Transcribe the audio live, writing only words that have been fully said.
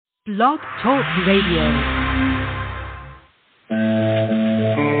Blog Talk Radio.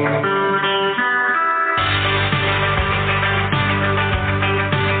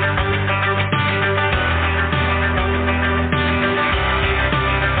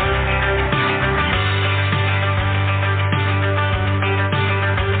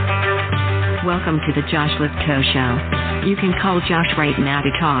 Welcome to the Josh Lifto Show. You can call Josh right now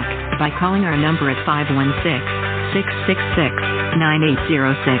to talk by calling our number at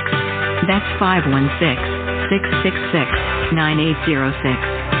 516-666-9806. That's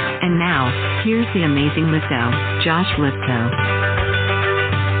 516-666-9806. And now, here's the amazing Lifto, Josh Lifto.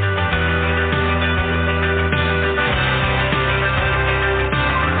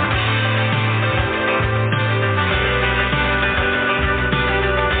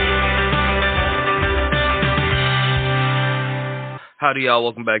 Howdy, y'all.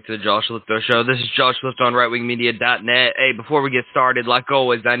 Welcome back to the Josh Lifto Show. This is Josh Lifto on rightwingmedia.net. Hey, before we get started, like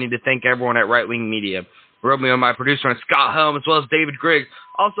always, I need to thank everyone at Right Wing Media. Romeo, my producer, and Scott Helm, as well as David Griggs.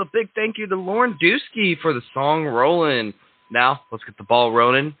 Also, big thank you to Lauren Dusky for the song Rollin'. Now, let's get the ball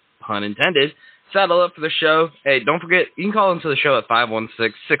rolling, pun intended. Saddle up for the show. Hey, don't forget, you can call into the show at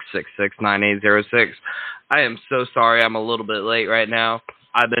 516-666-9806. I am so sorry I'm a little bit late right now.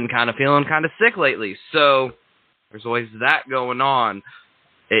 I've been feeling kind of sick lately, so there's always that going on.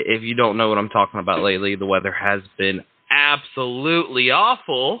 If you don't know what I'm talking about lately, the weather has been absolutely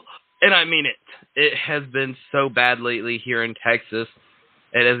awful, and I mean it. It has been so bad lately here in Texas.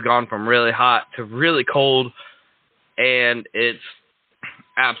 It has gone from really hot to really cold, and it's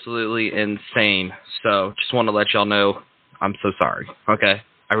absolutely insane. So just want to let y'all know I'm so sorry, okay?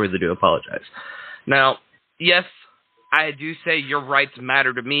 I really do apologize. Now, yes, I do say your rights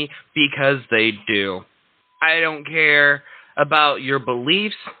matter to me because they do. I don't care about your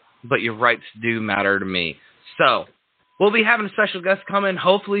beliefs, but your rights do matter to me. So, we'll be having a special guest come in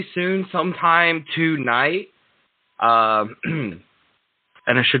hopefully soon, sometime tonight. And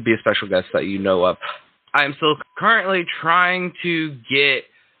it should be a special guest that you know of. I am still currently trying to get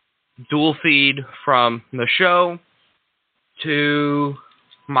dual feed from the show to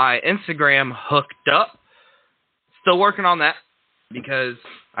my Instagram hooked up. Still working on that, because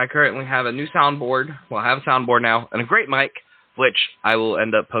I currently have a new soundboard. Well, I have a soundboard now and a great mic, which I will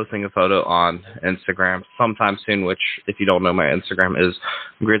end up posting a photo on Instagram sometime soon, which, if you don't know, my Instagram is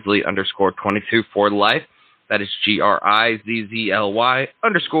grizzly_22 for life. That is GRIZZLY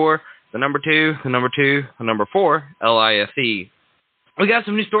 _ the number 2, the number 2, the number 4, LIFE. We got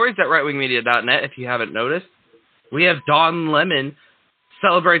some new stories at rightwingmedia.net, if you haven't noticed. We have Don Lemon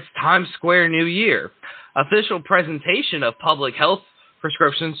celebrates Times Square New Year. Official presentation of public health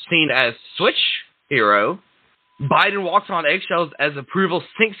prescriptions seen as switch hero. Biden walks on eggshells as approval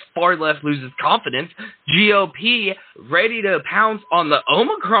sinks, far left loses confidence. GOP ready to pounce on the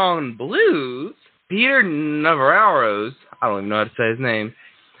Omicron blues. Peter Navarro's, I don't even know how to say his name,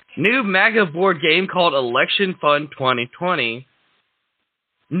 new MAGA board game called Election Fund 2020.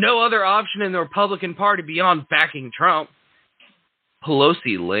 No other option in the Republican Party beyond backing Trump.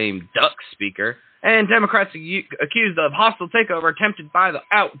 Pelosi lame duck speaker. And Democrats accused of hostile takeover attempted by the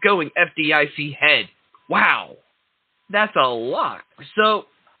outgoing FDIC head. Wow. That's a lot. So,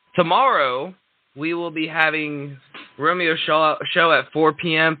 tomorrow, we will be having Romeo show at 4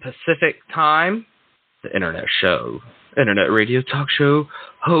 p.m. Pacific time. The internet radio talk show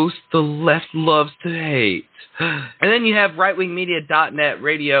host the left loves to hate. And then you have rightwingmedia.net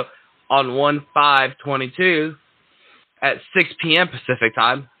radio on 1522 at 6 p.m. Pacific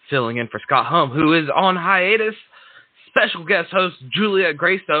time. Filling in for Scott Helm, who is on hiatus. Special guest host Julia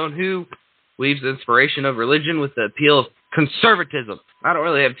Greystone, who weaves the inspiration of religion with the appeal of conservatism. I don't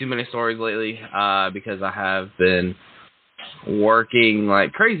really have too many stories lately because I have been working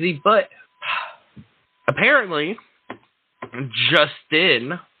like crazy, but apparently, just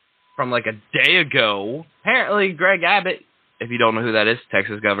in, from like a day ago, apparently Greg Abbott, if you don't know who that is,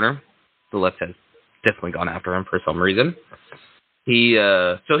 Texas governor, the left has definitely gone after him for some reason. He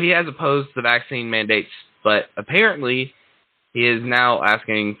has opposed the vaccine mandates, but apparently he is now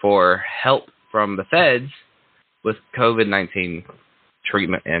asking for help from the feds with COVID-19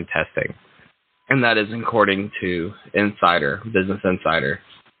 treatment and testing. And that is according to Business Insider.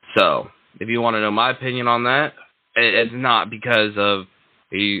 So, if you want to know my opinion on that, it's not because of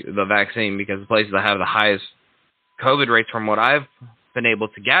the vaccine, because the places that have the highest COVID rates, from what I've been able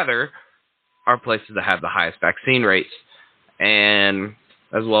to gather, are places that have the highest vaccine rates. And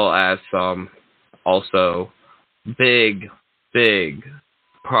as well as some also big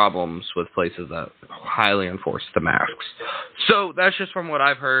problems with places that highly enforce the masks. So that's just from what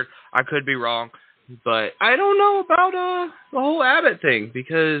I've heard. I could be wrong. But I don't know about the whole Abbott thing,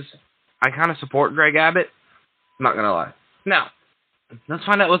 because I kind of support Greg Abbott. I'm not going to lie. Now, let's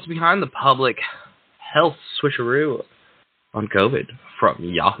find out what's behind the public health switcheroo on COVID from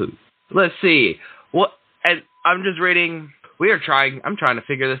Yahoo. Let's see. And I'm just reading. I'm trying to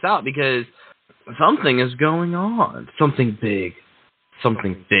figure this out, because something is going on. Something big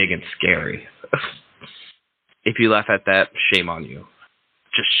and scary. If you laugh at that, shame on you.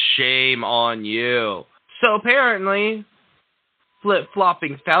 Just shame on you. So apparently,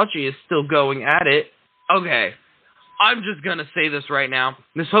 flip-flopping Fauci is still going at it. Okay, I'm just going to say this right now.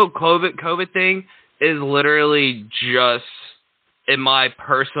 This whole COVID thing is literally just, in my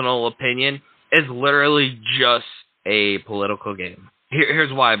personal opinion, is literally just a political game.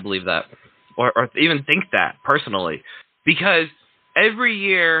 Here's why I believe that, or even think that, personally. Because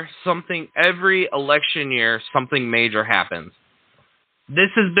every election year, something major happens.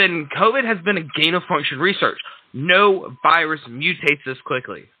 COVID has been a gain-of-function research. No virus mutates this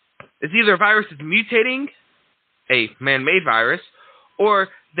quickly. It's either a virus is mutating, a man-made virus, or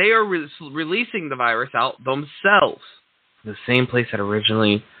they are releasing the virus out themselves. The same place that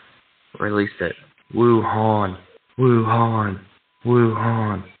originally released it. Wuhan.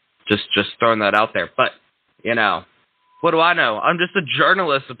 Just throwing that out there. But, what do I know? I'm just a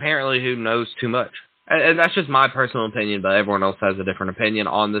journalist, apparently, who knows too much. And that's just my personal opinion, but everyone else has a different opinion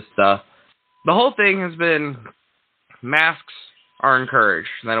on this stuff. The whole thing has been masks are encouraged.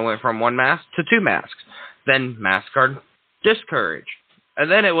 Then it went from 1 mask to 2 masks. Then masks are discouraged. And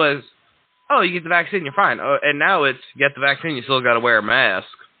then it was, oh, you get the vaccine, you're fine. And now it's, you get the vaccine, you still got to wear a mask.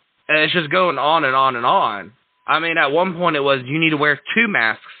 And it's just going on and on and on. I mean, at one point it was, you need to wear 2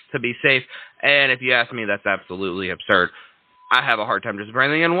 masks to be safe. And if you ask me, that's absolutely absurd. I have a hard time just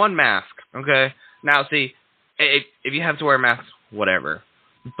breathing in 1 mask, okay? Now, see, if you have to wear a mask, whatever.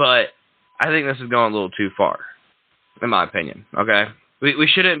 But I think this is going a little too far, in my opinion, okay? We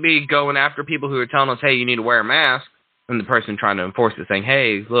shouldn't be going after people who are telling us, hey, you need to wear a mask, and the person trying to enforce it saying,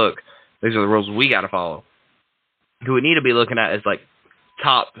 hey, look, these are the rules we got to follow. Who we need to be looking at is, like,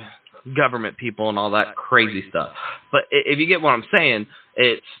 top government people and all that crazy stuff. But if you get what I'm saying,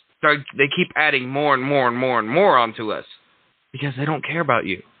 they keep adding more and more and more and more onto us because they don't care about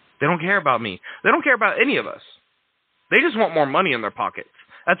you. They don't care about me. They don't care about any of us. They just want more money in their pockets.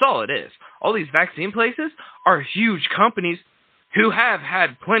 That's all it is. All these vaccine places are huge companies who have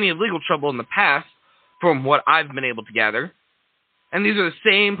had plenty of legal trouble in the past, from what I've been able to gather. And these are the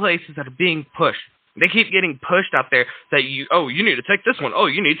same places that are being pushed. They keep getting pushed out there that you need to take this one. Oh,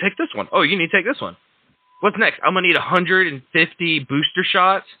 you need to take this one. Oh, you need to take this one. What's next? I'm going to need 150 booster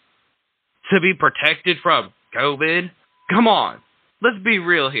shots to be protected from COVID? Come on. Let's be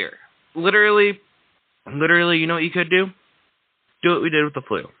real here. Literally, you know what you could do? Do what we did with the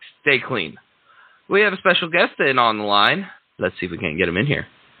flu. Stay clean. We have a special guest in on the line. Let's see if we can't get him in here.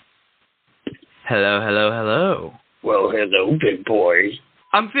 Hello. Well, hello, big boy.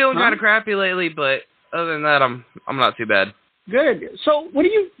 I'm feeling kind of crappy lately, but other than that, I'm not too bad. Good. So what do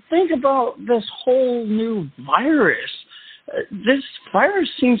you think about this whole new virus? This virus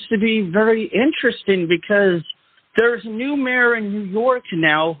seems to be very interesting because there's a new mayor in New York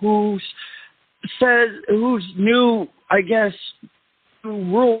now whose new, I guess,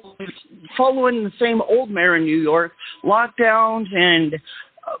 rule is following the same old mayor in New York, lockdowns and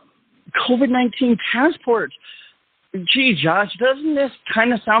COVID-19 passports. Gee, Josh, doesn't this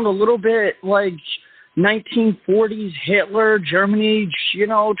kind of sound a little bit like 1940s Hitler, Germany,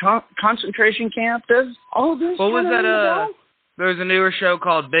 concentration camp? Does all this? What was that? There was a newer show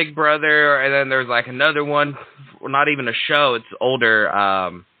called Big Brother, and then there's like another one, not even a show, it's older. I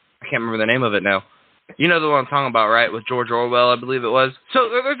can't remember the name of it now. You know the one I'm talking about, right? With George Orwell, I believe it was. So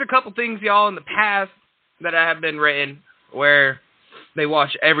there's a couple things, y'all, in the past that have been written where they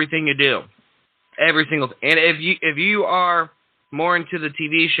watch everything you do. Every single thing. And if you are more into the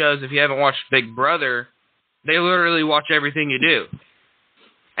TV shows, if you haven't watched Big Brother, they literally watch everything you do.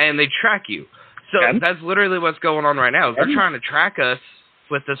 And they track you. So that's literally what's going on right now. They're trying to track us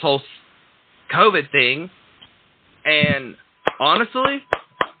with this whole COVID thing. And honestly,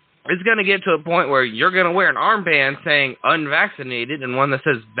 it's going to get to a point where you're going to wear an armband saying unvaccinated and one that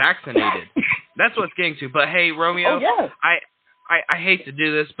says vaccinated. That's what's getting to. But hey, Romeo, I hate to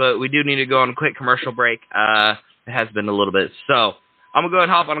do this, but we do need to go on a quick commercial break. It has been a little bit. So I'm going to go ahead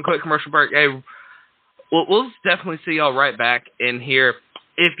and hop on a quick commercial break. Hey, we'll definitely see y'all right back in here.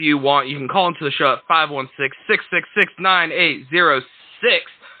 If you want, you can call into the show at 516-666-9806.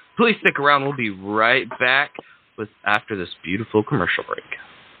 Please stick around. We'll be right back after this beautiful commercial break.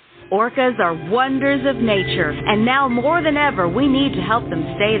 Orcas are wonders of nature, and now more than ever, we need to help them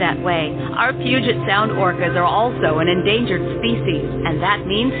stay that way. Our Puget Sound orcas are also an endangered species, and that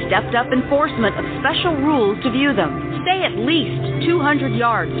means stepped-up enforcement of special rules to view them. Stay at least 200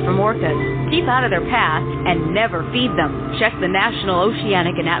 yards from orcas. Keep out of their path, and never feed them. Check the National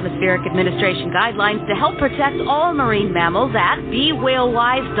Oceanic and Atmospheric Administration guidelines to help protect all marine mammals at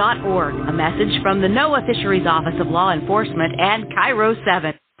BeWhaleWise.org. A message from the NOAA Fisheries Office of Law Enforcement and Cairo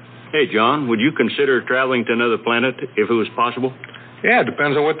 7. Hey, John, would you consider traveling to another planet if it was possible? Yeah, it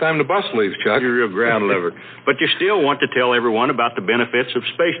depends on what time the bus leaves, Chuck. You're a real ground lever. But you still want to tell everyone about the benefits of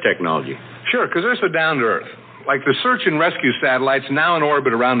space technology. Sure, because they're so down to earth. Like the search and rescue satellites now in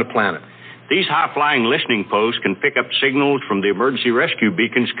orbit around the planet. These high-flying listening posts can pick up signals from the emergency rescue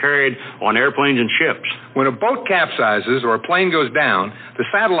beacons carried on airplanes and ships. When a boat capsizes or a plane goes down, the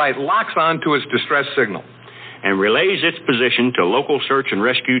satellite locks onto its distress signal and relays its position to local search and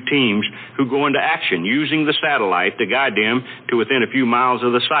rescue teams who go into action using the satellite to guide them to within a few miles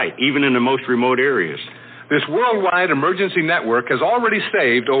of the site, even in the most remote areas. This worldwide emergency network has already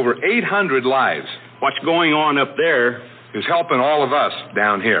saved over 800 lives. What's going on up there is helping all of us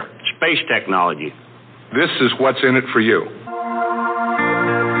down here. Space technology. This is what's in it for you.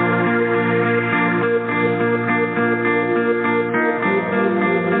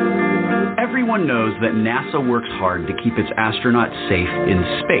 Everyone knows that NASA works hard to keep its astronauts safe in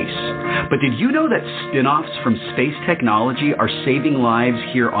space. But did you know that spin-offs from space technology are saving lives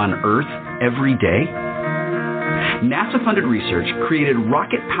here on Earth every day? NASA-funded research created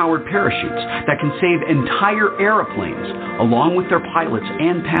rocket-powered parachutes that can save entire airplanes, along with their pilots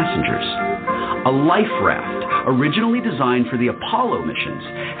and passengers. A life raft, originally designed for the Apollo missions,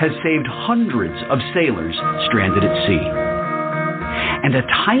 has saved hundreds of sailors stranded at sea. And a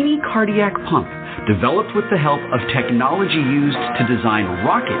tiny cardiac pump, developed with the help of technology used to design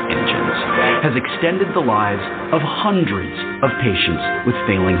rocket engines, has extended the lives of hundreds of patients with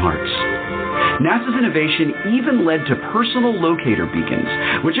failing hearts. NASA's innovation even led to personal locator beacons,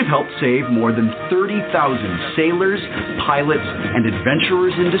 which have helped save more than 30,000 sailors, pilots, and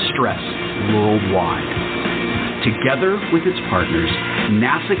adventurers in distress worldwide. Together with its partners,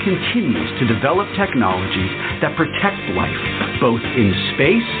 NASA continues to develop technologies that protect life, both in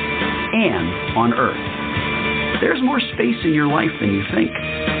space and on Earth. There's more space in your life than you think.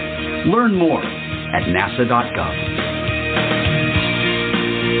 Learn more at nasa.gov.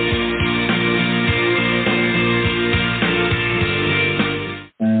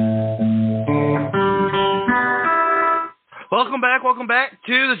 Welcome back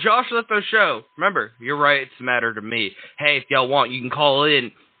to the Josh Lifto Show. Remember, your rights matter to me. Hey, if y'all want, you can call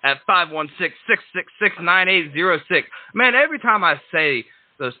in at 516-666-9806. Man, every time I say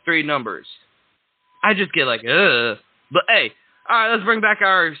those three numbers, I just get like, ugh. But hey, all right, let's bring back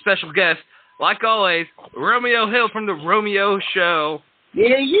our special guest. Like always, Romeo Hill from the Romeo Show.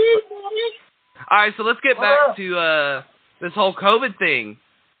 Yeah. All right, so let's get back to this whole COVID thing.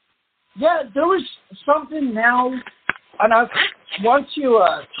 Yeah, there was something now, and I want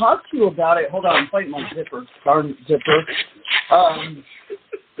to talk to you about it. Hold on, I'm fighting my zipper. Darn zipper.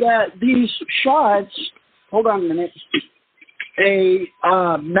 Yeah, these shots, hold on a minute, a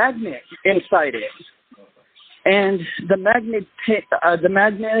magnet inside it. And the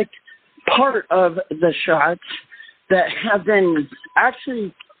magnetic part of the shots that have been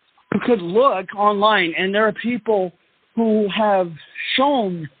actually, you could look online, and there are people who have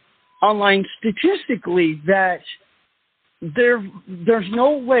shown online statistically that there's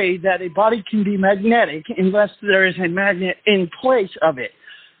no way that a body can be magnetic unless there is a magnet in place of it.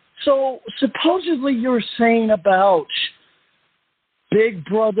 So supposedly you're saying about Big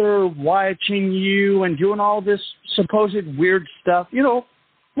Brother watching you and doing all this supposed weird stuff. You know,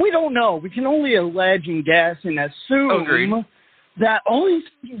 we don't know. We can only allege and guess and assume that only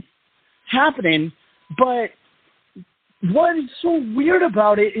things happening. But what is so weird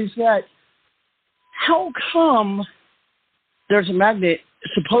about it is that how come there's a magnet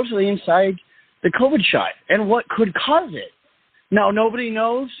supposedly inside the COVID shot, and what could cause it? Now, nobody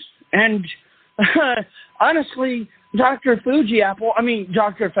knows, and honestly, Dr. Fauci,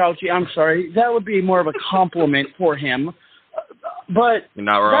 I'm sorry, that would be more of a compliment for him, but you're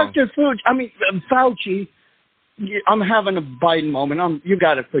not wrong. Dr. Fauci, I'm having a Biden moment, you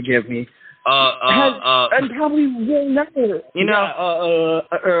gotta forgive me, and probably will never, you know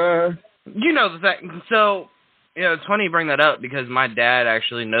the thing, so, you know, it's funny you bring that up because my dad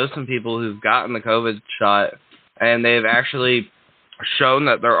actually knows some people who've gotten the COVID shot, and they've actually shown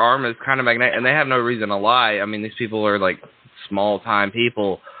that their arm is kind of magnetic, and they have no reason to lie. I mean, these people are like small-time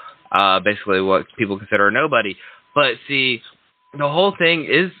people, basically what people consider a nobody. But see, the whole thing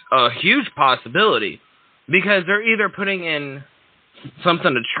is a huge possibility because they're either putting in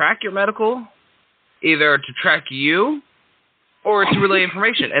something to track your medical, either to track you, or to relay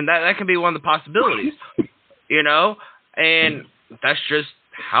information, and that can be one of the possibilities, you know? And that's just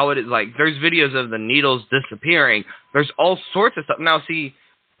how it is. Like, there's videos of the needles disappearing. There's all sorts of stuff. Now, see,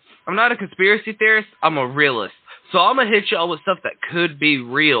 I'm not a conspiracy theorist. I'm a realist. So I'm going to hit y'all with stuff that could be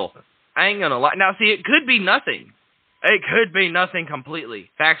real. I ain't going to lie. Now, see, it could be nothing. It could be nothing completely.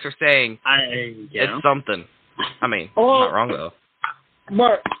 Facts are saying it's something. I mean, I'm not wrong, though.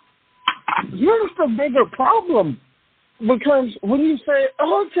 But here's the bigger problem. Because when you say,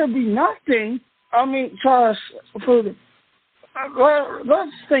 it could be nothing, I mean, Josh, let's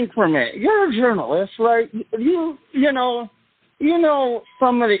think for a minute. You're a journalist, right? You know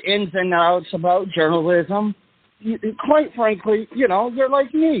some of the ins and outs about journalism. Quite frankly, you're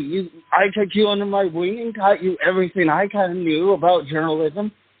like me. I took you under my wing and taught you everything I kind of knew about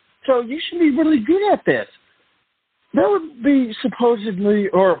journalism. So you should be really good at this. There would be supposedly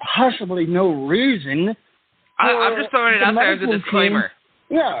or possibly no reason. I'm just throwing it out there as a disclaimer.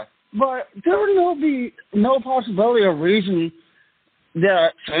 Yeah, but there would be no possibility or reason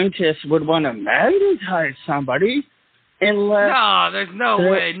that scientists would want to magnetize somebody unless... No, there's no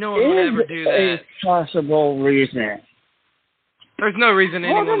way. No one would ever do that. A possible reason. There's no reason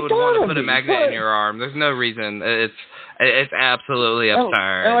anyone would want to put a magnet in your arm. There's no reason. It's absolutely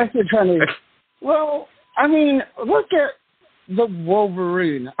absurd. Unless you're trying to... Well, I mean, look at the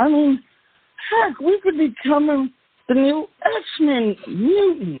Wolverine. I mean... Heck, we could be becoming the new X-Men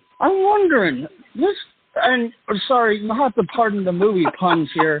mutant. I'm wondering, sorry, you have to pardon the movie puns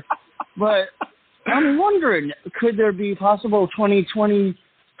here, but I'm wondering, could there be possible 2020,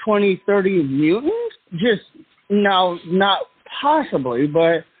 2030 mutants? Just, no, not possibly,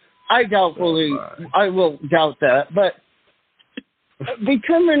 but I will doubt that. But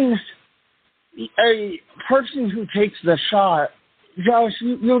becoming a person who takes the shot, Josh,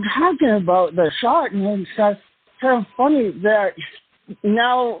 you're talking about the shot, and it's kind of funny that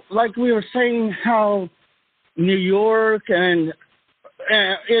now, like we were saying, how New York and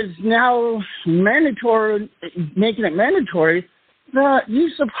is now mandatory, making it mandatory that you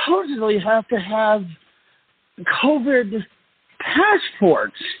supposedly have to have COVID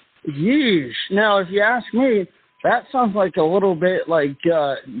passports. Yeesh. Now, if you ask me, that sounds like a little bit like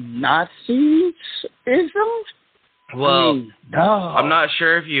Nazism. Well, I'm not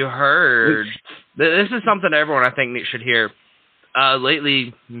sure if you heard. This is something everyone, I think, should hear.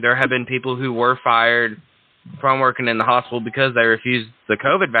 Lately, there have been people who were fired from working in the hospital because they refused the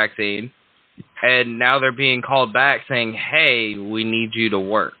COVID vaccine, and now they're being called back saying, hey, we need you to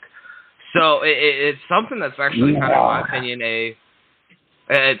work. So it's something that's actually kind of, in my opinion,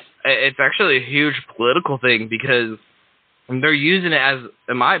 it's actually a huge political thing because they're using it as,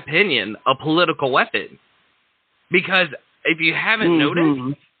 in my opinion, a political weapon. Because if you haven't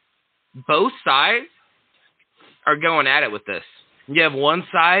noticed, both sides are going at it with this. You have one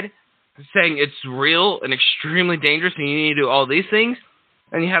side saying it's real and extremely dangerous and you need to do all these things.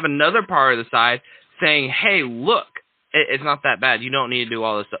 And you have another part of the side saying, hey, look, it's not that bad. You don't need to do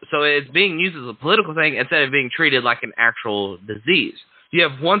all this stuff. So it's being used as a political thing instead of being treated like an actual disease. You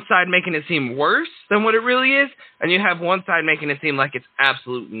have one side making it seem worse than what it really is, and you have one side making it seem like it's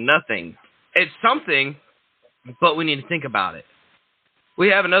absolute nothing. It's something... but we need to think about it. We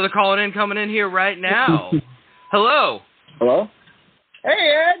have another call coming in here right now. Hello. Hello?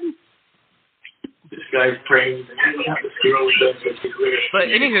 Hey, Ed. This guy's praying. But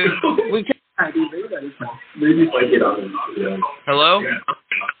anywho, we can... Maybe if I get on. Hello?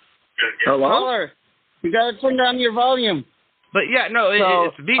 Hello? Caller, you got to turn down your volume. But yeah, no,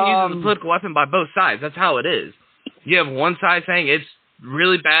 it's being used as a political weapon by both sides. That's how it is. You have one side saying it's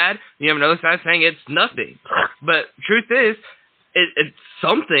really bad, you have another side saying it's nothing. But truth is, it's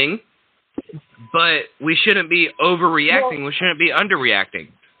something, but we shouldn't be overreacting. We shouldn't be underreacting.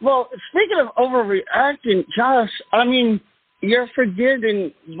 Well, speaking of overreacting, Josh, I mean, you're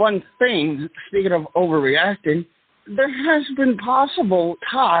forgetting one thing. Speaking of overreacting, there has been possible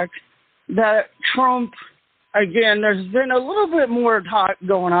talk that Trump, again, there's been a little bit more talk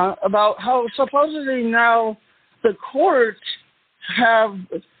going on about how supposedly now the courts have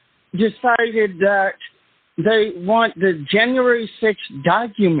decided that they want the January 6th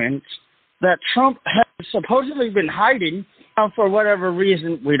documents that Trump has supposedly been hiding for whatever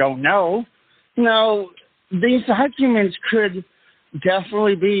reason, we don't know. Now, these documents could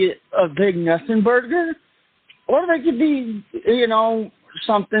definitely be a big nothing burger, or they could be,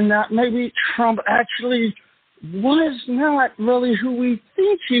 something that maybe Trump actually was not really who we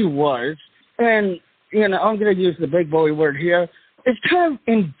think he was. And, I'm going to use the big boy word here. it's kind of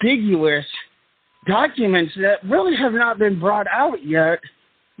ambiguous documents that really have not been brought out yet,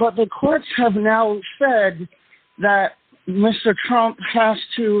 but the courts have now said that Mr. Trump has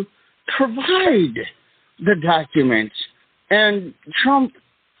to provide the documents. And Trump,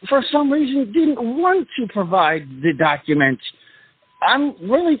 for some reason, didn't want to provide the documents. I'm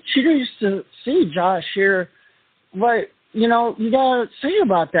really curious to see, Josh, here, what, you gotta say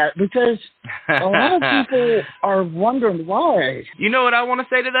about that, because a lot of people are wondering why. You know what I want to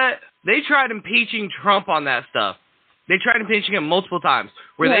say to that? They tried impeaching Trump on that stuff. They tried impeaching him multiple times,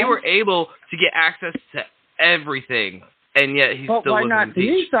 where they were able to get access to everything, and yet he still wasn't impeached. But why not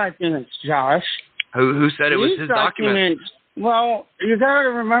these documents, Josh? Who said it was his documents? Well, you got to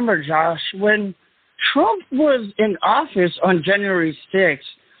remember, Josh, when Trump was in office on January 6th,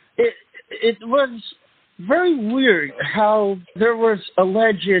 it was very weird how there was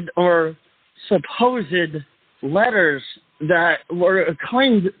alleged or supposed letters that were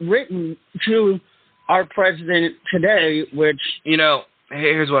claimed written to our president today, which...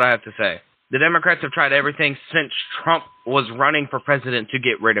 here's what I have to say. The Democrats have tried everything since Trump was running for president to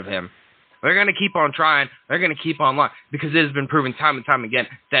get rid of him. They're going to keep on trying. They're going to keep on lying, because it has been proven time and time again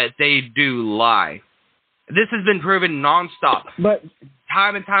that they do lie. This has been proven nonstop. But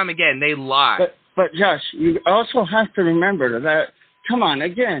time and time again, they lie. But Josh, you also have to remember that, come on,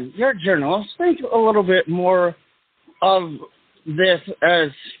 again, you're a journalist. Think a little bit more of this as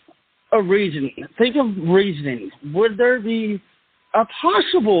a reason. Think of reasoning. Would there be a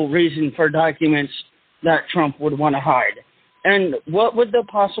possible reason for documents that Trump would want to hide? And what would the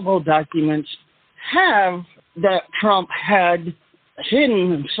possible documents have that Trump had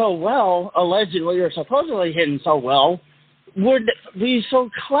hidden so well, allegedly or supposedly hidden so well, would be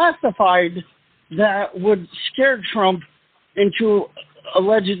so classified that would scare Trump into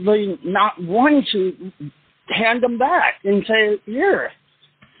allegedly not wanting to hand them back and say, here,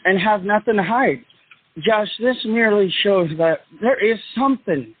 and have nothing to hide? Josh, this merely shows that there is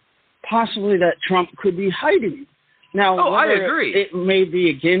something possibly that Trump could be hiding. Now, I agree. It may be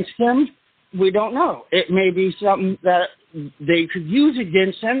against him. We don't know. It may be something that they could use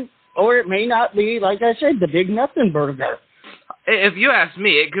against him, or it may not be, like I said, the big nothing burger. If you ask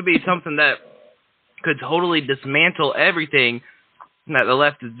me, it could be something that could totally dismantle everything that the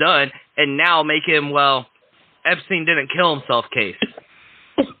left has done and now make him, Epstein didn't kill himself case.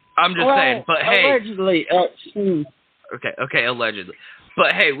 I'm just saying, but hey. Allegedly, Epstein. Okay, allegedly.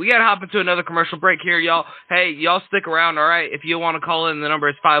 But hey, we gotta hop into another commercial break here, y'all. Hey, y'all stick around, all right? If you want to call in, the number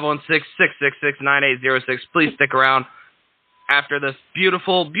is 516-666-9806. Please stick around after this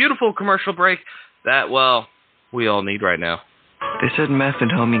beautiful, beautiful commercial break that, we all need right now. They said meth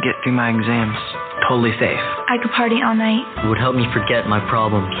would help me get through my exams. Totally safe. I could party all night. It would help me forget my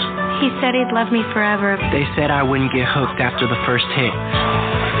problems. He said he'd love me forever. They said I wouldn't get hooked after the first hit.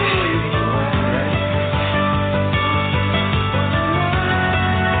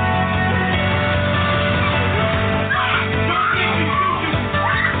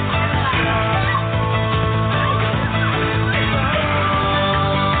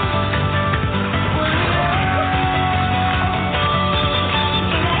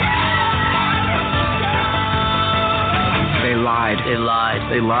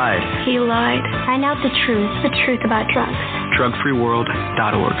 They lied. He lied. Find out the truth about drugs.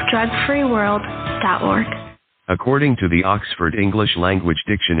 Drugfreeworld.org. Drugfreeworld.org. According to the Oxford English Language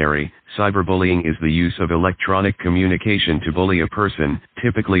Dictionary, cyberbullying is the use of electronic communication to bully a person,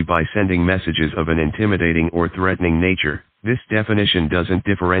 typically by sending messages of an intimidating or threatening nature. This definition doesn't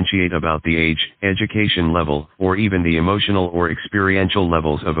differentiate about the age, education level, or even the emotional or experiential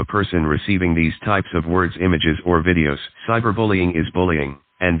levels of a person receiving these types of words, images, or videos. Cyberbullying is bullying,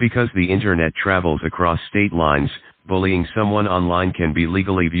 and because the internet travels across state lines, bullying someone online can be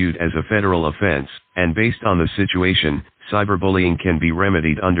legally viewed as a federal offense, and based on the situation, cyberbullying can be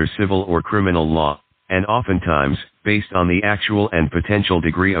remedied under civil or criminal law. And oftentimes, based on the actual and potential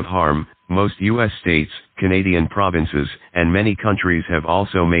degree of harm, most U.S. states, Canadian provinces, and many countries have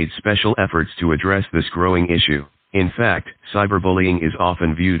also made special efforts to address this growing issue. In fact, cyberbullying is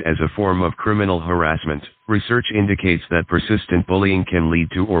often viewed as a form of criminal harassment. Research indicates that persistent bullying can lead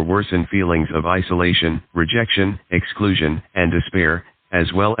to or worsen feelings of isolation, rejection, exclusion, and despair,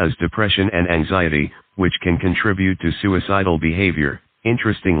 as well as depression and anxiety, which can contribute to suicidal behavior.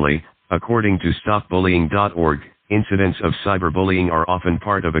 Interestingly, according to StopBullying.org, incidents of cyberbullying are often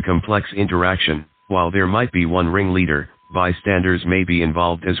part of a complex interaction. While there might be one ringleader, bystanders may be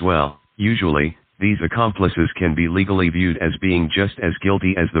involved as well. Usually, these accomplices can be legally viewed as being just as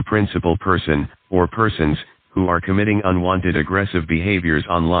guilty as the principal person, or persons, who are committing unwanted aggressive behaviors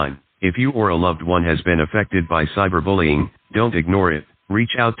online. If you or a loved one has been affected by cyberbullying, don't ignore it.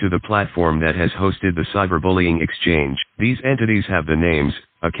 Reach out to the platform that has hosted the cyberbullying exchange. These entities have the names,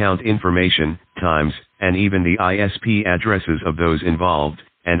 account information, times, and even the ISP addresses of those involved,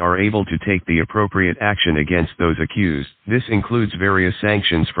 and are able to take the appropriate action against those accused. This includes various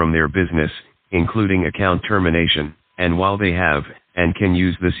sanctions from their business, including account termination. And while they have, and can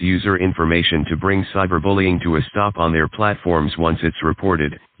use this user information to bring cyberbullying to a stop on their platforms once it's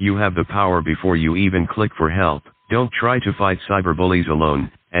reported, you have the power before you even click for help. Don't try to fight cyberbullies alone,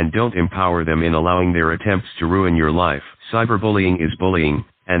 and don't empower them in allowing their attempts to ruin your life. Cyberbullying is bullying,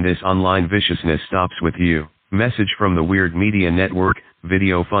 and this online viciousness stops with you. Message from the Weird Media Network,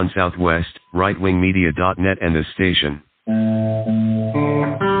 Video Fun Southwest, rightwingmedia.net and the station.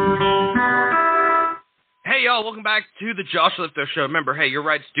 Hey y'all, welcome back to the Josh Lifto Show. Remember, hey, your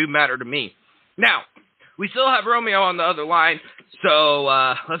rights do matter to me. Now, we still have Romeo on the other line, so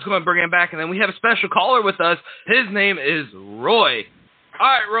let's go and bring him back. And then we have a special caller with us. His name is Roy. All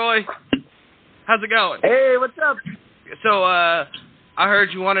right, Roy. How's it going? Hey, what's up? So, I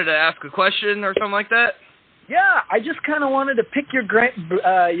heard you wanted to ask a question or something like that? Yeah, I just kind of wanted to pick your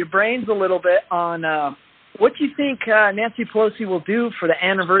brains a little bit on what you think Nancy Pelosi will do for the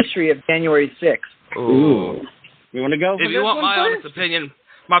anniversary of January 6th. Ooh. You want to go? If you want my honest opinion,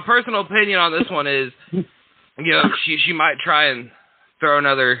 my personal opinion on this one is, she might try and throw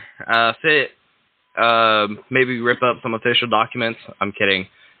another fit, maybe rip up some official documents. I'm kidding,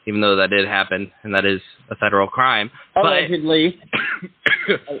 even though that did happen, and that is a federal crime. Allegedly.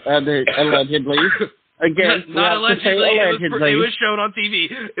 Allegedly. Again, not allegedly. It was shown on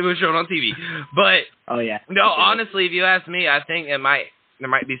TV. It was shown on TV. But oh yeah. No, honestly, if you ask me, I think there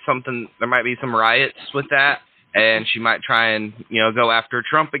might be some riots with that, and she might try and go after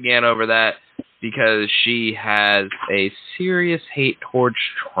Trump again over that because she has a serious hate towards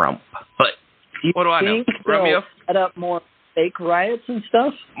Trump. But what do I know, Romeo? Set up more fake riots and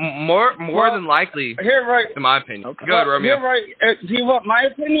stuff. More than likely. Here, right. In my opinion. Okay. Go ahead, Romeo. Here, right. Do you want my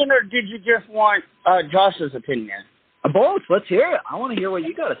opinion or did you just want Josh's opinion? Both. Let's hear it. I want to hear what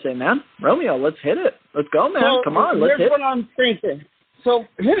you got to say, man. Romeo, let's hit it. Let's go, man. So, come on, let's hit it. Here's what I'm thinking. So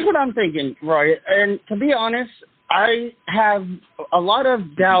here's what I'm thinking, Roy. And to be honest, I have a lot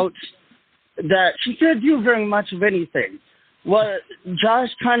of doubts that she could do very much of anything. What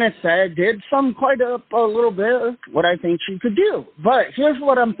Josh kind of said did sum quite up a little bit of what I think she could do. But here's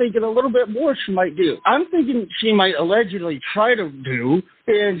what I'm thinking a little bit more she might do. I'm thinking she might allegedly try to do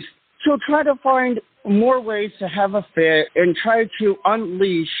is she'll try to find more ways to have a fit and try to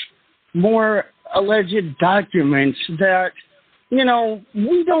unleash more alleged documents that, we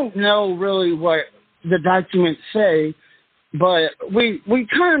don't know really what the documents say, but we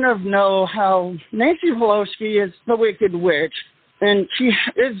kind of know how Nancy Pelosi is the Wicked Witch, and she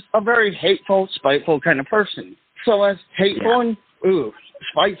is a very hateful, spiteful kind of person. So as hateful and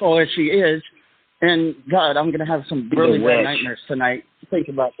spiteful as she is, and God, I'm going to have some really bad nightmares tonight. Think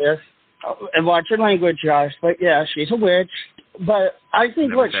about this. And watch your language, Josh. But yeah, she's a witch. But I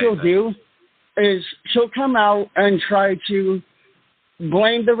think what she'll do is she'll come out and try to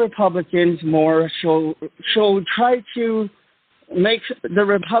blame the Republicans more. She'll try to make the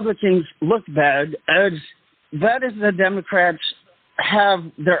Republicans look bad as the Democrats have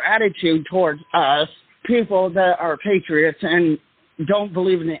their attitude towards us, people that are patriots and don't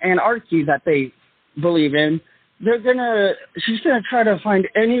believe in the anarchy that they believe in. She's gonna try to find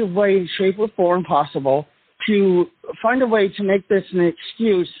any way, shape, or form possible to find a way to make this an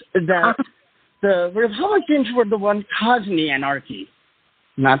excuse that the Republicans were the ones causing the anarchy,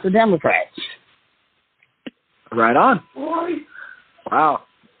 not the Democrats. Right on. Wow.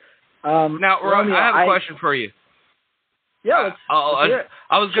 Now, Romeo, I have a question for you. Yeah,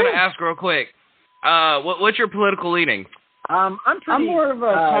 I was going to ask real quick. What's your political leaning? I'm more of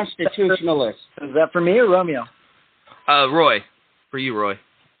a constitutionalist. Is that for me or Romeo? Roy. For you, Roy.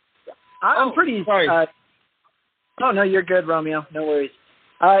 I'm pretty... Sorry. No, you're good, Romeo. No worries.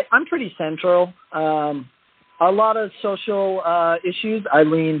 I'm pretty central. A lot of social issues, I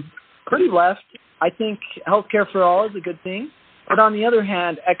lean pretty left. I think healthcare for all is a good thing. But on the other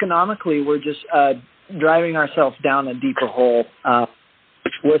hand, economically, we're just driving ourselves down a deeper hole,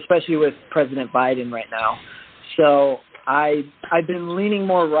 especially with President Biden right now. So I've been leaning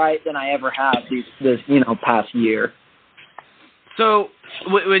more right than I ever have this past year. So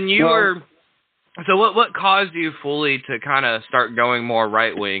when you were... So what caused you fully to kind of start going more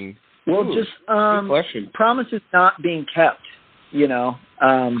right-wing? Well, just promises not being kept, a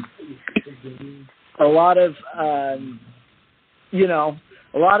lot of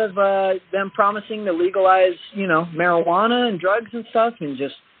them promising to legalize, marijuana and drugs and stuff, and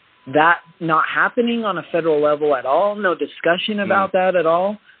just that not happening on a federal level at all, no discussion about that at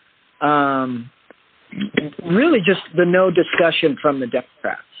all. Really just the no discussion from the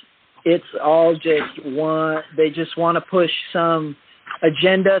Democrats. It's all just they just want to push some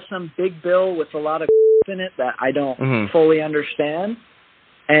agenda, some big bill with a lot of in it that I don't fully understand.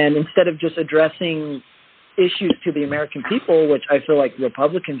 And instead of just addressing issues to the American people, which I feel like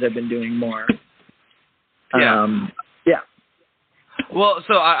Republicans have been doing more. Well,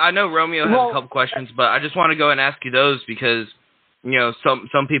 so I know Romeo has a couple questions, but I just want to go and ask you those because,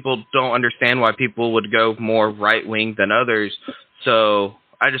 some people don't understand why people would go more right-wing than others. So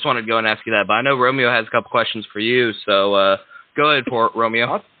I just wanted to go and ask you that. But I know Romeo has a couple questions for you, so go ahead for it,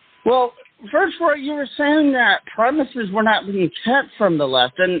 Romeo. Well, first of all, you were saying that promises were not being kept from the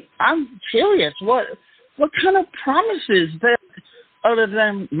left, and I'm curious, what kind of promises that, other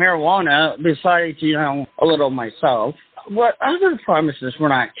than marijuana, besides, a little myself, what other promises were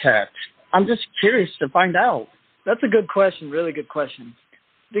not kept? I'm just curious to find out. That's a good question, really good question.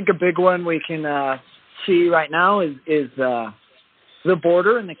 I think a big one we can see right now is the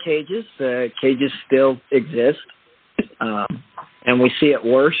border and the cages. The cages still exist, and we see it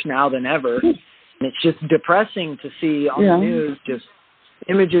worse now than ever. And it's just depressing to see on the news just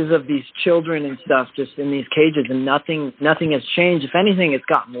images of these children and stuff just in these cages, and nothing has changed. If anything, it's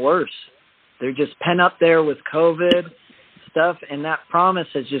gotten worse. They're just pent up there with COVID stuff, and that promise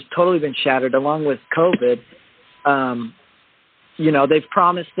has just totally been shattered along with COVID. They've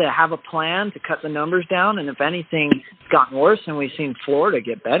promised to have a plan to cut the numbers down, and if anything, it's gotten worse, and we've seen Florida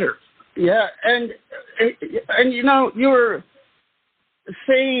get better. Yeah, and you were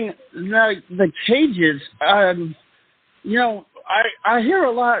saying like the cages. I hear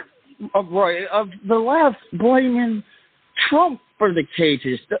a lot of the left blaming Trump for the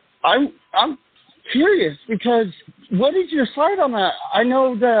cages. I'm curious because what is your side on that? I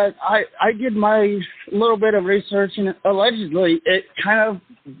know that I did my little bit of research, and allegedly it kind of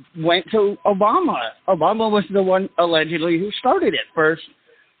went to Obama. Obama was the one allegedly who started it first.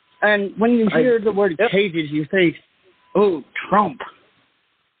 And when you hear the word cages, you think, oh, Trump.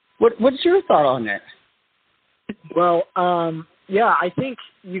 What's your thought on that? Well, I think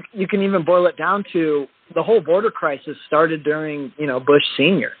you can even boil it down to the whole border crisis started during, Bush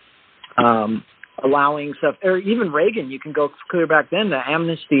Sr. Allowing stuff, or even Reagan, you can go clear back then, the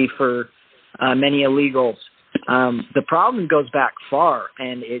amnesty for many illegals. The problem goes back far,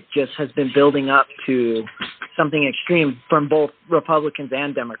 and it just has been building up to something extreme from both Republicans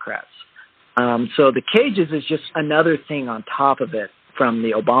and Democrats. So the cages is just another thing on top of it from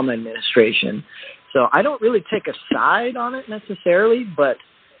the Obama administration. So I don't really take a side on it necessarily, but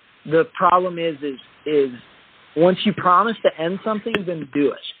the problem is once you promise to end something, then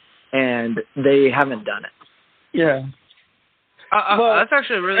do it. And they haven't done it. Yeah. Well, that's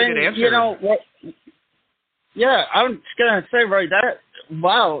actually a really good answer. Yeah, I'm just gonna say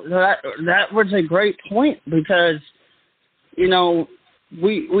that was a great point because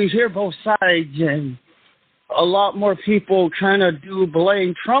we hear both sides, and a lot more people kind of do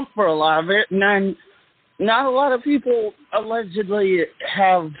blame Trump for a lot of it, and then not a lot of people allegedly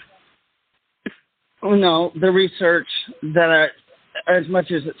have the research that as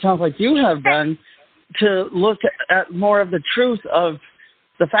much as it sounds like you have done, to look at more of the truth of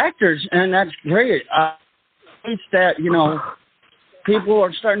the factors, and that's great. It's that, people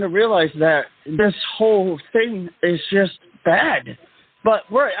are starting to realize that this whole thing is just bad. But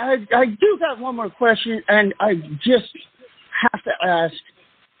I do got one more question, and I just have to ask,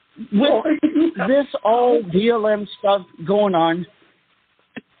 with this all BLM stuff going on,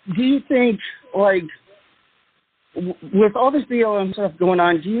 do you think, with all this BLM stuff going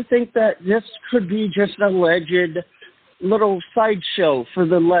on, do you think that this could be just an alleged little sideshow for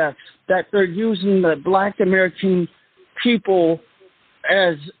the left, that they're using the Black American people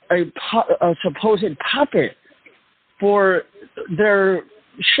as a supposed puppet for their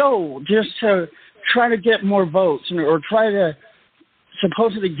show, just to try to get more votes or try to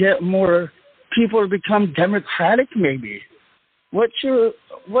supposedly get more people to become Democratic, maybe? What's your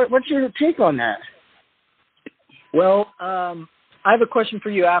take on that? Well, I have a question for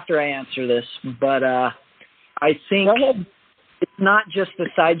you after I answer this, but I think it's not just the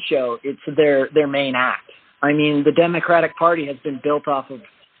sideshow, it's their main act. I mean, the Democratic Party has been built off of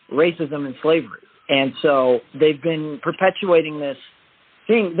racism and slavery, and so they've been perpetuating this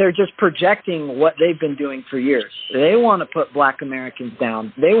thing. They're just projecting what they've been doing for years. They want to put Black Americans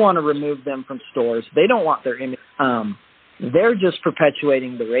down. They want to remove them from stores. They don't want their image. They're just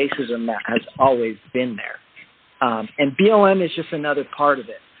perpetuating the racism that has always been there. And BLM is just another part of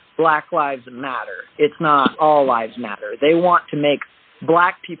it. Black Lives Matter. It's not all lives matter. They want to make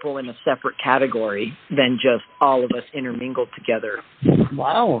black people in a separate category than just all of us intermingled together.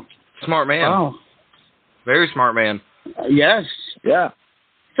 Wow. Smart man. Wow. Very smart man. Yes. Yeah.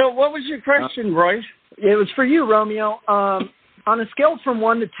 So what was your question, Royce? It was for you, Romeo. On a scale from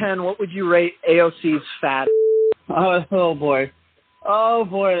 1 to 10, what would you rate AOC's fat? Oh boy.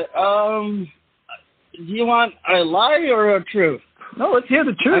 Do you want a lie or a truth? No, let's hear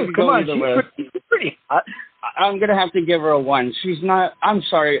the truth. Come on, she's pretty hot. I'm going to have to give her a 1. She's not, I'm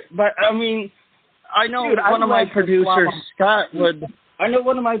sorry. But, I mean, I know one of my producers, Scott, would,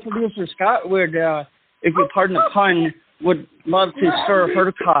 if you pardon the pun, would love to serve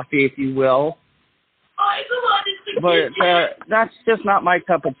her coffee, if you will. But that's just not my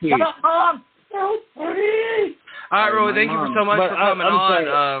cup of tea. All right, Roy, thank you so much for coming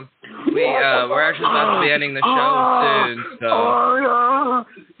on. We're actually about to be ending the show soon,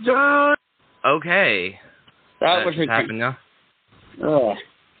 so... Okay. That was happening now.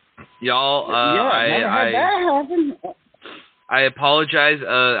 Y'all, I apologize.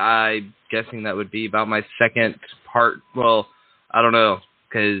 I'm guessing that would be about my second part. Well, I don't know,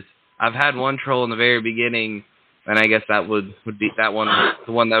 because I've had one troll in the very beginning, and I guess that would be that one.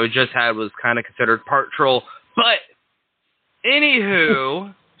 The one that we just had was kind of considered part troll. But,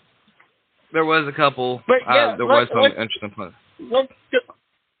 anywho, there was a couple. But yeah, there was some interesting points.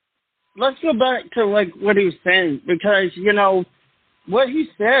 Let's go back to what he was saying, because what he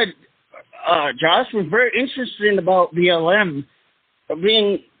said, Josh, was very interesting about BLM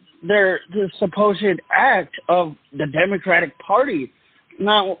being the supposed act of the Democratic Party.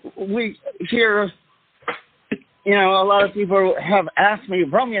 Now we hear, a lot of people have asked me,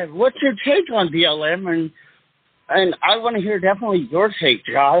 Romeo, what's your take on BLM? And I want to hear definitely your take,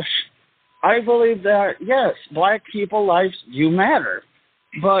 Josh. I believe that, yes, black people's lives do matter.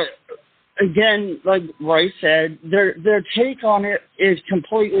 But, again, like Roy said, their take on it is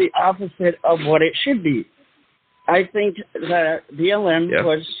completely opposite of what it should be. I think that BLM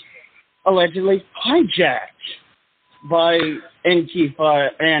was allegedly hijacked by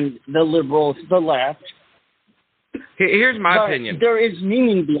Antifa and the liberals, the left. Here's my opinion. There is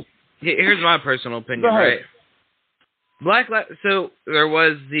meaning behind it. Here's my personal opinion, right? So there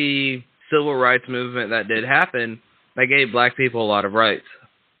was the civil rights movement that did happen. That gave black people a lot of rights.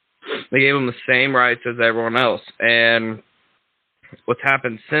 They gave them the same rights as everyone else. And what's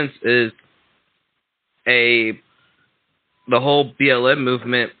happened since is the whole BLM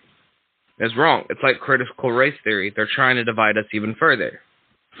movement is wrong. It's like critical race theory. They're trying to divide us even further.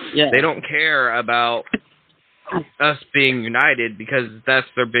 Yeah. They don't care about us being united because that's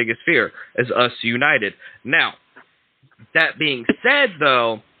their biggest fear, is us united. Now, that being said,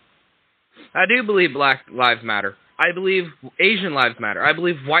 though, I do believe Black lives matter. I believe Asian lives matter. I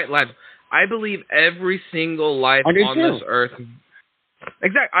believe white lives. I believe every single life on this earth.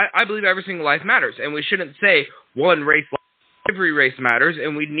 Exactly. I believe every single life matters, and we shouldn't say one race. Every race matters,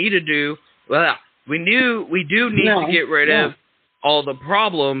 and we need to do. Well, we do need to get rid of all the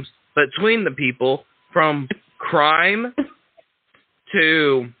problems between the people, from crime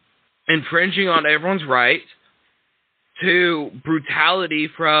to infringing on everyone's rights to brutality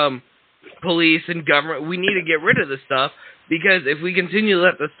from police and government. We need to get rid of this stuff, because if we continue to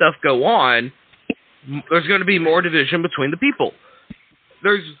let this stuff go on, there's going to be more division between the people.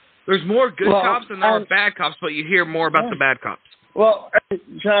 There's more good cops than there are bad cops, but you hear more about the bad cops. Well,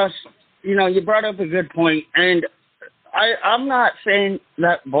 Josh, you brought up a good point, and I'm not saying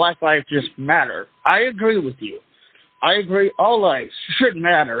that black lives just matter. I agree with you. I agree all lives should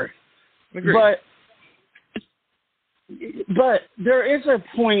matter. Agreed. But there is a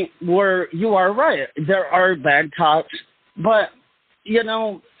point where you are right. There are bad cops, but,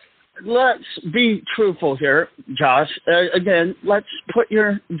 let's be truthful here, Josh. Again, let's put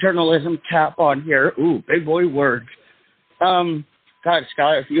your journalism cap on here. Ooh, big boy word. God,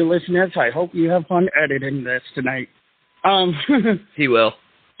 Scott, if you listen to this, I hope you have fun editing this tonight. He will.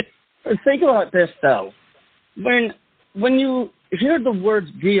 Think about this, though. When you hear the words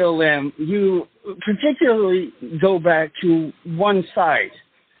BLM, you particularly go back to one side,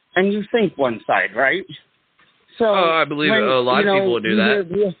 and you think one side, right? So I believe a lot of people do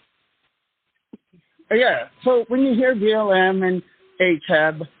that. Yeah. So when you hear BLM and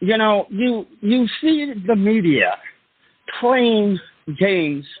ATAB, you see the media playing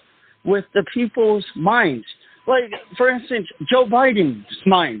games with the people's minds. Like, for instance, Joe Biden's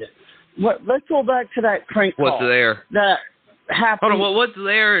mind. Let's go back to that crank call. What's there? That happened. Hold on, what's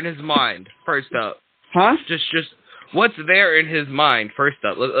there in his mind, first up? Huh? Just what's there in his mind, first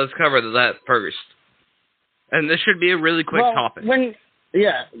up? Let's cover that first. And this should be a really quick topic.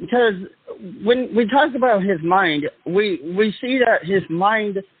 Yeah, because when we talk about his mind, we see that his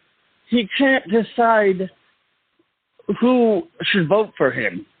mind, he can't decide who should vote for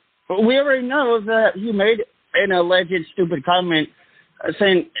him. We already know that he made an alleged stupid comment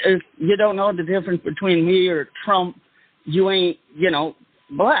saying, if you don't know the difference between me or Trump, you ain't,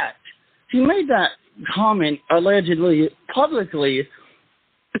 black. He made that comment allegedly publicly,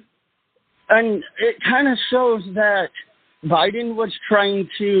 and it kind of shows that Biden was trying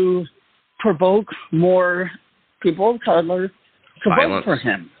to provoke more people of color to vote for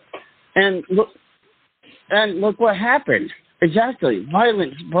him. And look what happened. Exactly.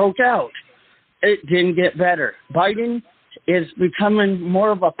 Violence broke out. It didn't get better. Biden is becoming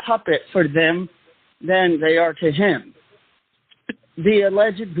more of a puppet for them than they are to him. The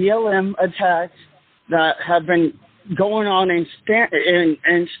alleged BLM attacks that have been going on and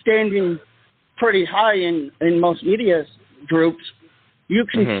standing pretty high in most media groups, you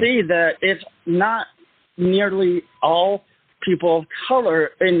can see that it's not nearly all people of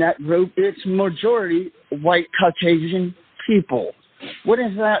color in that group. It's majority white Caucasian people. What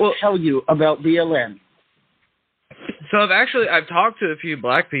does that tell you about BLM? So I've talked to a few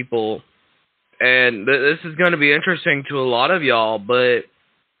black people, and this is going to be interesting to a lot of y'all, but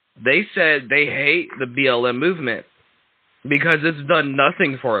they said they hate the BLM movement because it's done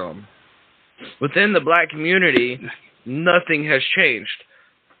nothing for them. Within the black community, nothing has changed,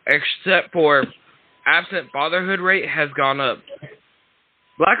 except for absent fatherhood rate has gone up.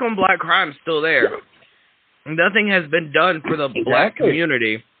 Black-on-black crime is still there. Nothing has been done for the black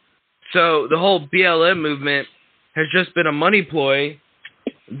community. So the whole BLM movement has just been a money ploy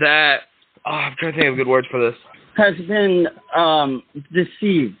that, I'm trying to think of good words for this. Has been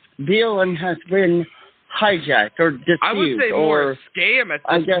deceived. BLM has been hijacked or deceived. I would say more a scam at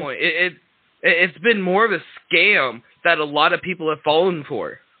this point. It's been more of a scam that a lot of people have fallen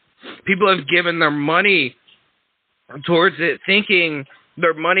for. People have given their money towards it, thinking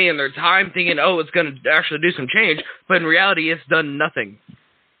their money and their time, thinking, it's going to actually do some change. But in reality, it's done nothing.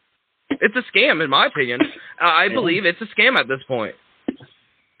 It's a scam, in my opinion. I believe it's a scam at this point.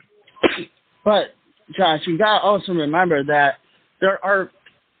 But, Josh, you got to also remember that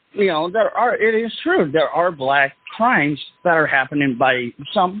it is true, there are black crimes that are happening by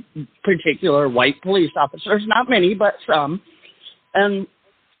some particular white police officers. Not many, but some. And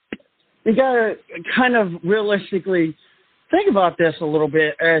you got to kind of realistically think about this a little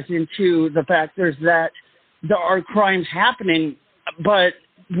bit as into the factors that there are crimes happening, but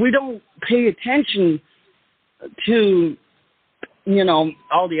we don't pay attention to,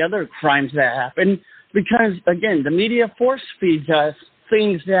 all the other crimes that happen because, again, the media force feeds us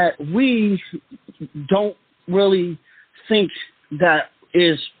things that we don't really think that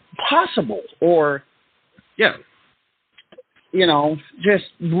is possible or, just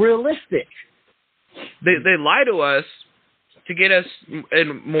realistic. They lie to us to get us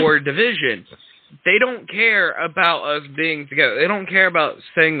in more division. They don't care about us being together. They don't care about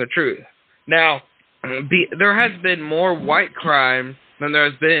saying the truth. Now, there has been more white crime than there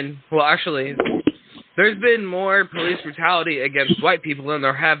has been, there's been more police brutality against white people than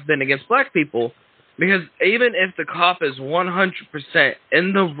there have been against black people. Because even if the cop is 100%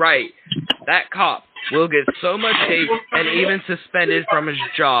 in the right, that cop will get so much hate and even suspended from his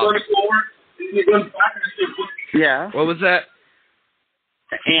job. Yeah. What was that?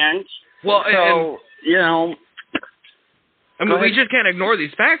 And we just can't ignore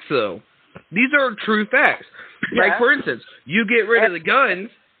these facts, though. These are true facts. Yeah. Like, for instance, you get rid of the guns,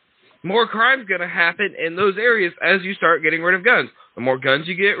 more crime's going to happen in those areas as you start getting rid of guns. The more guns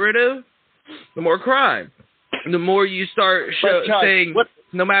you get rid of, the more crime. The more you start saying,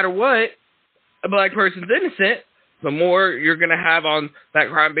 no matter what, a black person's innocent, the more you're going to have on that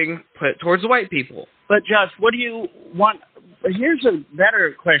crime being put towards the white people. But, Josh, what do you want? Here's a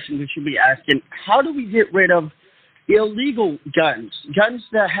better question we should be asking. How do we get rid of illegal guns? Guns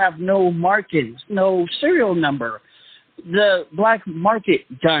that have no markings, no serial number. The black market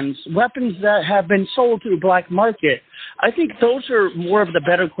guns, weapons that have been sold to the black market. I think those are more of the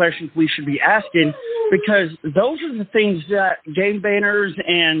better questions we should be asking because those are the things that gang banners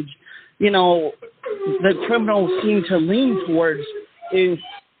and, the criminals seem to lean towards is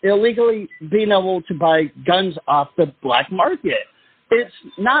illegally being able to buy guns off the black market. It's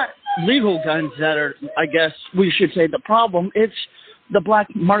not legal guns that are, I guess we should say, the problem. It's the black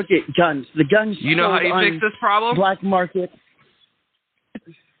market guns. The guns. You know how you fix this problem? Black market.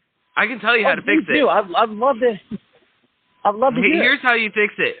 I can tell you how to fix it. I'd love to. I'd love to hear. Here's how you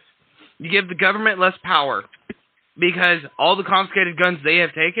fix it. You give the government less power because all the confiscated guns they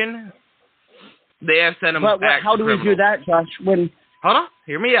have taken, they have sent them back. How do we do that, Josh? When Hold on.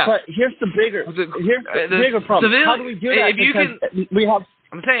 Hear me out. But here's the bigger problem. How do we do that?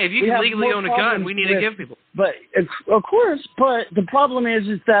 I'm saying, if you can legally own a gun, we need to give people. But of course, but the problem is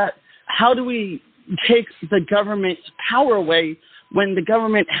that how do we take the government's power away when the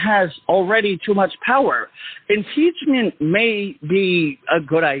government has already too much power? Impeachment may be a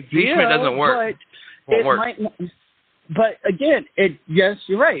good idea. Impeachment doesn't work. But again, yes,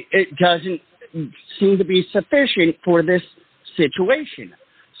 you're right. It doesn't seem to be sufficient for this situation.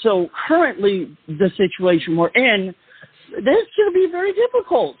 So currently, the situation we're in, this is going to be very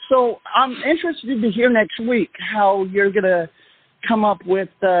difficult. So I'm interested to hear next week how you're going to come up with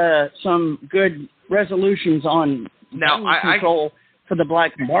some good resolutions on gun control for the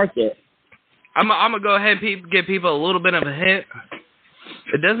black market. I'm going to go ahead and give people a little bit of a hint.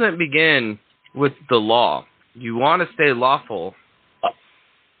 It doesn't begin with the law. You want to stay lawful,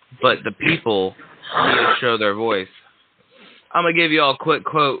 but the people need to show their voice. I'm going to give you all a quick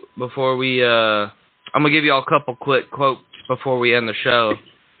quote before we... I'm going to give you all a couple quick quotes before we end the show.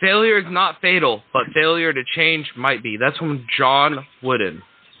 Failure is not fatal, but failure to change might be. That's from John Wooden.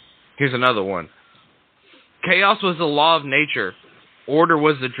 Here's another one. Chaos was the law of nature. Order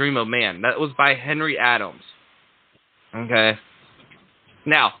was the dream of man. That was by Henry Adams. Okay.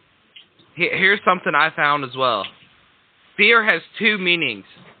 Now, here's something I found as well. Fear has two meanings.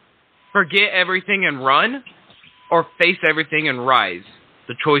 Forget everything and run, or face everything and rise.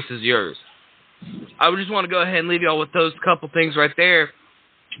 The choice is yours. I would just want to go ahead and leave y'all with those couple things right there,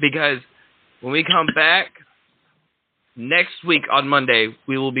 because when we come back next week on Monday,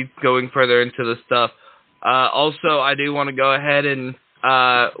 we will be going further into this stuff. Also, I do want to go ahead and,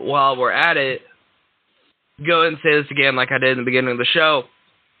 while we're at it, go ahead and say this again like I did in the beginning of the show.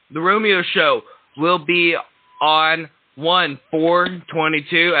 The Romeo Show will be on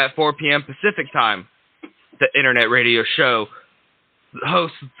 1/4/22 at 4 p.m. Pacific time. The internet radio show the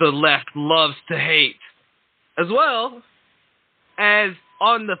host the left loves to hate, as well as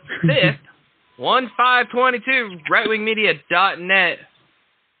on the 5th, 1/5/22, rightwingmedia.net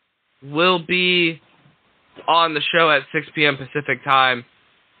will be on the show at 6 p.m. Pacific time.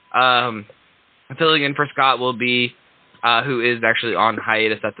 Filling in for Scott will be, who is actually on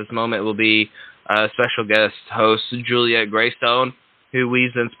hiatus at this moment, will be special guest host Juliet Greystone, who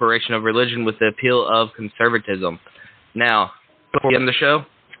weaves the inspiration of religion with the appeal of conservatism. Now, before we end the show,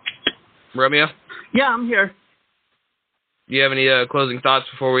 Romeo? Yeah, I'm here. Do you have any closing thoughts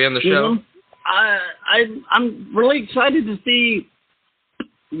before we end the show? I'm really excited to see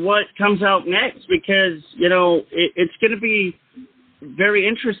what comes out next, because, it's going to be very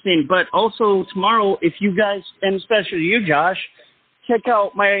interesting. But also tomorrow, if you guys, and especially you, Josh, check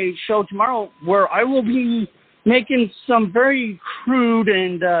out my show tomorrow, where I will be making some very crude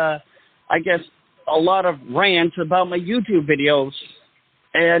and, I guess, a lot of rants about my YouTube videos.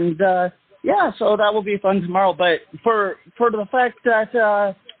 And, so that will be fun tomorrow. But for the fact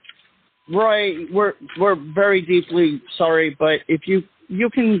that, Roy, we're very deeply sorry, but if you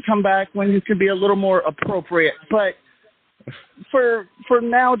can come back when you can be a little more appropriate. But for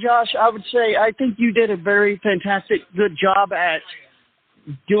now, Josh, I would say I think you did a very fantastic, good job at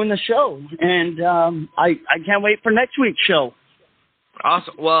doing the show. And I can't wait for next week's show.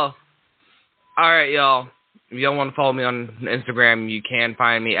 Awesome. Well, all right, y'all. If y'all want to follow me on Instagram, you can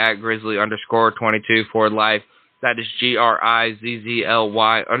find me at grizzly_22 for life. That is GRIZZLY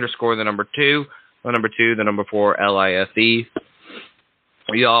 _ the number 2, the number 2, the number 4, LIFE.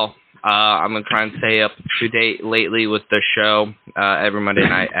 Y'all, I'm going to try and stay up to date lately with the show every Monday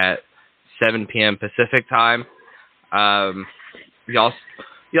night at 7 p.m. Pacific time.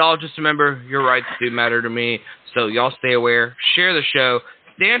 Y'all just remember, your rights do matter to me, so y'all stay aware. Share the show.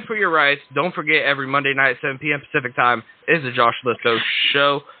 Stand for your rights. Don't forget, every Monday night at 7 p.m. Pacific time is the Josh Lifto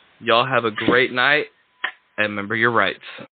Show. Y'all have a great night, and remember your rights.